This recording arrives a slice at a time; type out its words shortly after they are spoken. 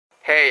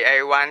Hey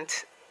everyone,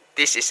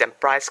 this is a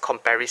price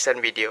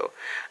comparison video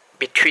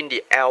between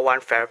the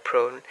L1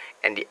 Deferiprone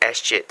and the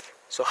Exjade.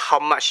 So how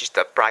much is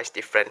the price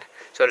different?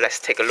 So let's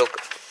take a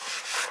look.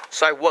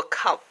 So I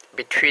work out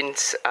between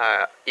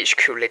each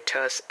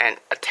Chelator and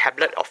a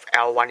tablet of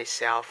L1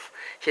 itself.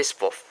 Here's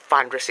for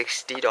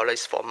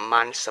 $560 for a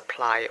month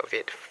supply of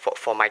it.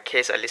 For my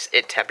case, at least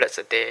 8 tablets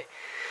a day.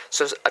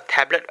 So a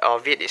tablet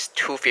of it is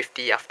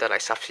 $250 after I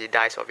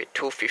subsidize of it,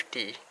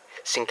 $250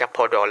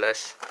 Singapore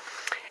dollars.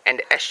 And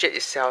the Exjade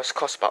itself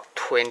costs about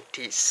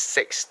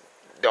 $26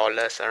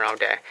 around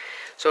there.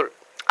 So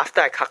after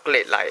I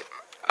calculate like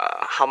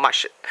how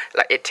much,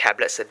 like 8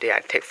 tablets a day I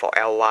take for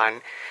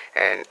L1,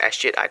 and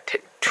Exjade I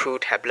take 2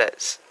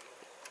 tablets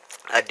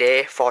a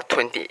day for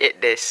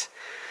 28 days.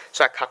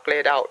 So I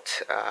calculate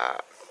out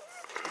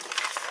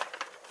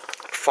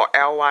for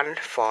L1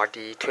 for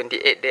the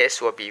 28 days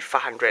will be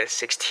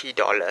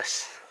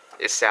 $560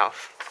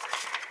 itself.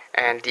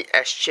 And the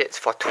Exjade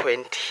for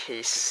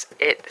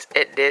 28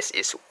 days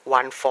is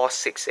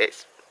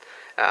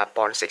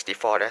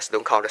 1468.64. That's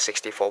don't count the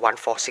 64,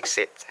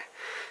 1468.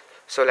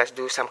 So let's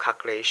do some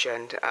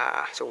calculation.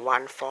 So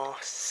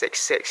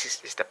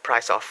 1466 is the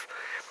price of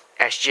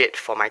Exjade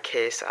for my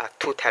case.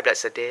 2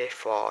 tablets a day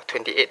for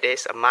 28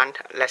 days, a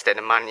month, less than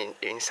a month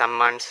in some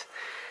months.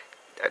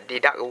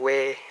 Deduct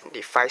away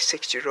the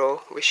 560,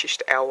 which is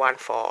the L1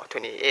 for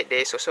 28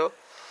 days or so.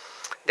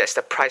 That's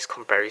the price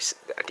comparison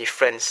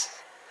difference.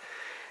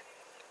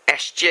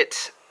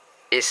 Exjade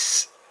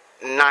is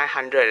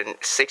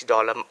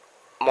 $906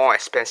 more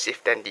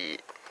expensive than the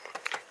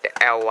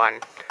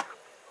L1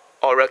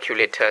 oral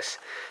chelators.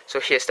 So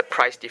here's the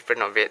price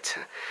difference of it.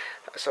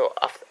 So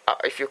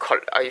if you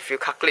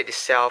calculate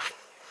itself,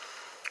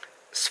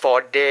 for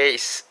a day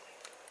is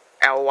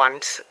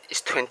L1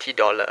 is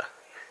 $20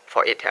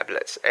 for 8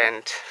 tablets,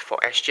 and for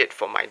Exjade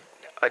for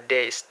a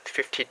day is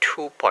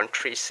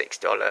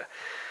 $52.36.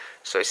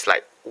 So it's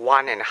like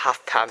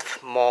 1.5 times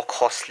more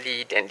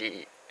costly than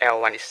the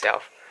L1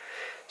 itself.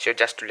 So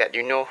just to let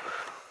you know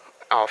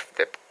of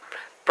the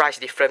price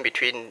difference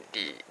between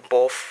the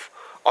both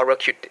oral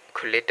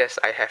chelators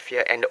I have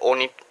here, and the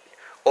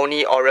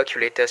only oral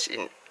chelators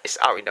is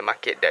out in the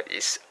market that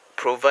is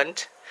proven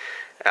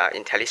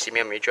in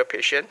thalassemia major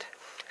patient.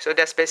 So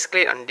that's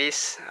basically on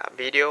this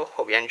video.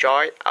 Hope you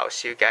enjoy. I'll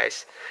see you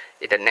guys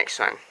in the next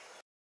one.